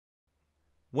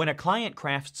When a client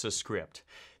crafts a script,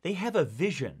 they have a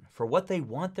vision for what they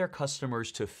want their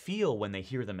customers to feel when they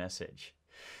hear the message.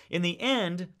 In the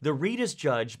end, the read is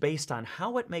judged based on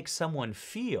how it makes someone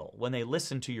feel when they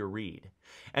listen to your read.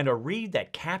 And a read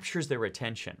that captures their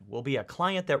attention will be a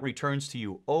client that returns to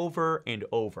you over and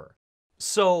over.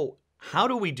 So, how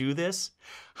do we do this?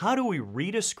 How do we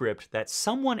read a script that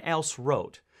someone else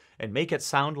wrote and make it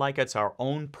sound like it's our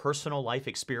own personal life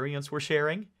experience we're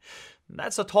sharing?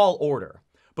 That's a tall order.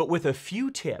 But with a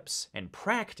few tips and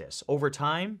practice over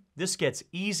time, this gets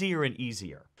easier and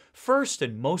easier. First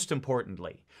and most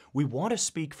importantly, we want to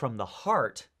speak from the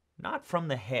heart, not from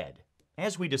the head,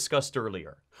 as we discussed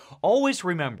earlier. Always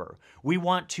remember, we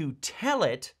want to tell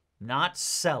it, not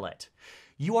sell it.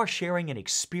 You are sharing an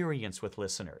experience with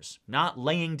listeners, not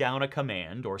laying down a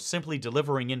command or simply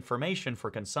delivering information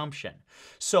for consumption.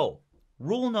 So,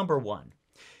 rule number 1,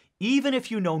 even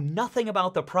if you know nothing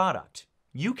about the product,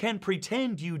 you can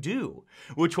pretend you do,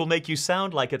 which will make you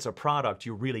sound like it's a product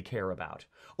you really care about.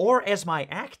 Or as my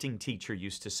acting teacher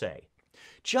used to say,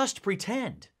 just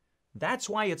pretend. That's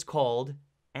why it's called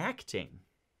acting.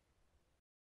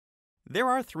 There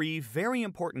are 3 very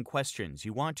important questions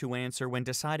you want to answer when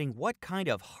deciding what kind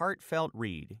of heartfelt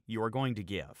read you are going to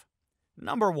give.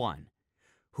 Number 1,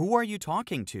 who are you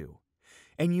talking to?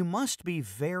 And you must be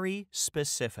very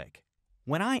specific.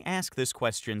 When I ask this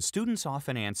question, students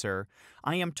often answer,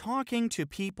 I am talking to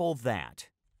people that.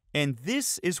 And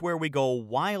this is where we go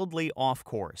wildly off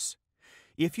course.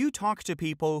 If you talk to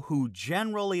people who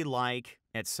generally like,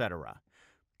 etc.,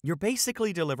 you're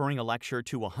basically delivering a lecture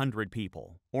to 100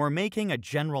 people or making a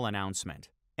general announcement.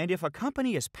 And if a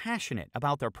company is passionate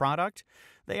about their product,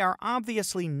 they are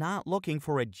obviously not looking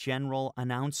for a general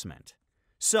announcement.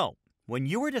 So, when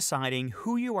you are deciding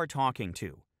who you are talking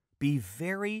to, be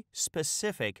very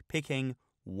specific picking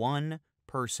one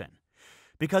person.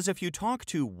 Because if you talk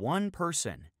to one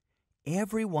person,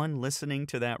 everyone listening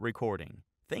to that recording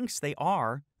thinks they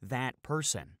are that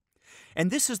person. And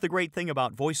this is the great thing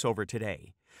about voiceover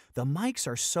today. The mics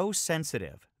are so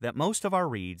sensitive that most of our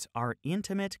reads are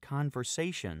intimate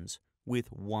conversations with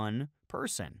one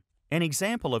person. An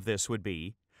example of this would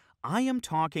be, I am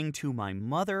talking to my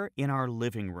mother in our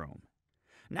living room.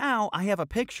 Now I have a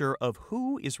picture of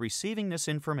who is receiving this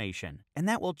information, and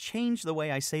that will change the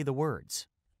way I say the words.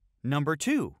 Number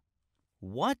 2,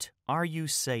 what are you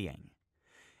saying?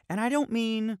 And I don't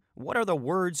mean, what are the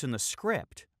words in the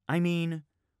script? I mean,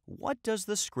 what does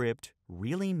the script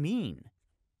really mean?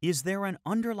 Is there an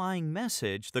underlying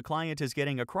message the client is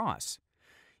getting across?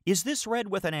 Is this read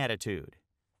with an attitude?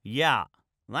 Yeah,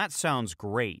 that sounds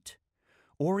great.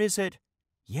 Or is it,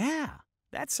 yeah,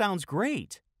 that sounds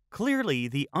great? Clearly,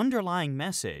 the underlying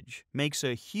message makes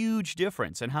a huge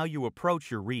difference in how you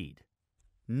approach your read.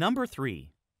 Number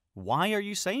 3, why are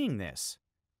you saying this?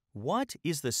 What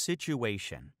is the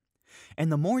situation?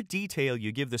 And the more detail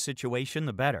you give the situation,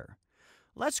 the better.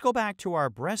 Let's go back to our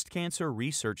Breast Cancer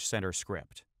Research Center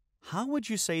script. How would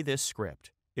you say this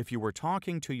script if you were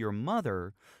talking to your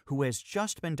mother who has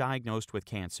just been diagnosed with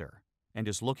cancer and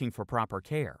is looking for proper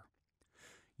care?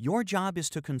 Your job is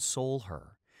to console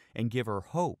her and give her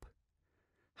hope.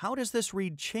 How does this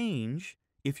read change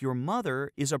if your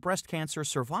mother is a breast cancer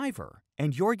survivor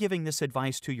and you're giving this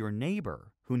advice to your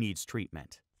neighbor who needs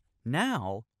treatment?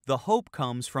 Now, the hope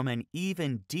comes from an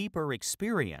even deeper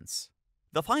experience.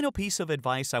 The final piece of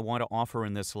advice I want to offer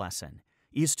in this lesson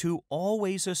is to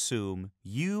always assume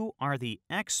you are the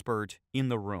expert in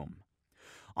the room.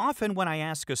 Often when I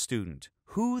ask a student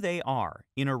who they are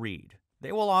in a read,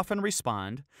 they will often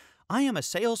respond, I am a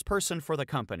salesperson for the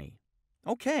company.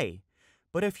 Okay,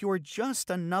 but if you're just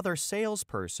another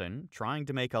salesperson trying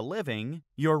to make a living,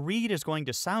 your read is going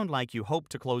to sound like you hope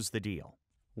to close the deal.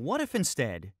 What if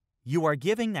instead you are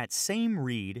giving that same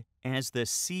read as the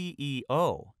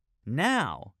CEO?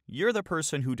 Now, you're the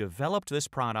person who developed this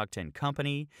product and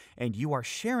company, and you are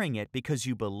sharing it because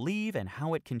you believe in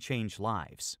how it can change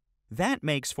lives. That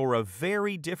makes for a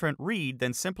very different read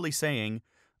than simply saying,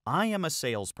 I am a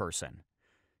salesperson.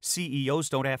 CEOs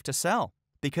don't have to sell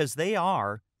because they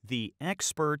are the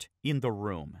expert in the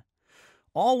room.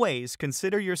 Always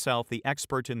consider yourself the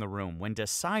expert in the room when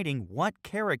deciding what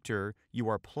character you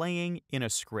are playing in a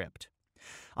script.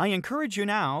 I encourage you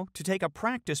now to take a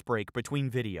practice break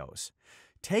between videos.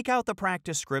 Take out the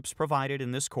practice scripts provided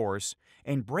in this course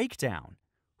and break down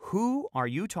who are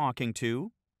you talking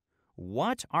to,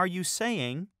 what are you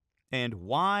saying, and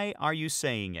why are you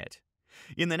saying it.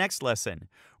 In the next lesson,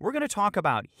 we're going to talk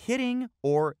about hitting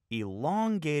or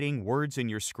elongating words in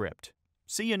your script.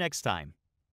 See you next time.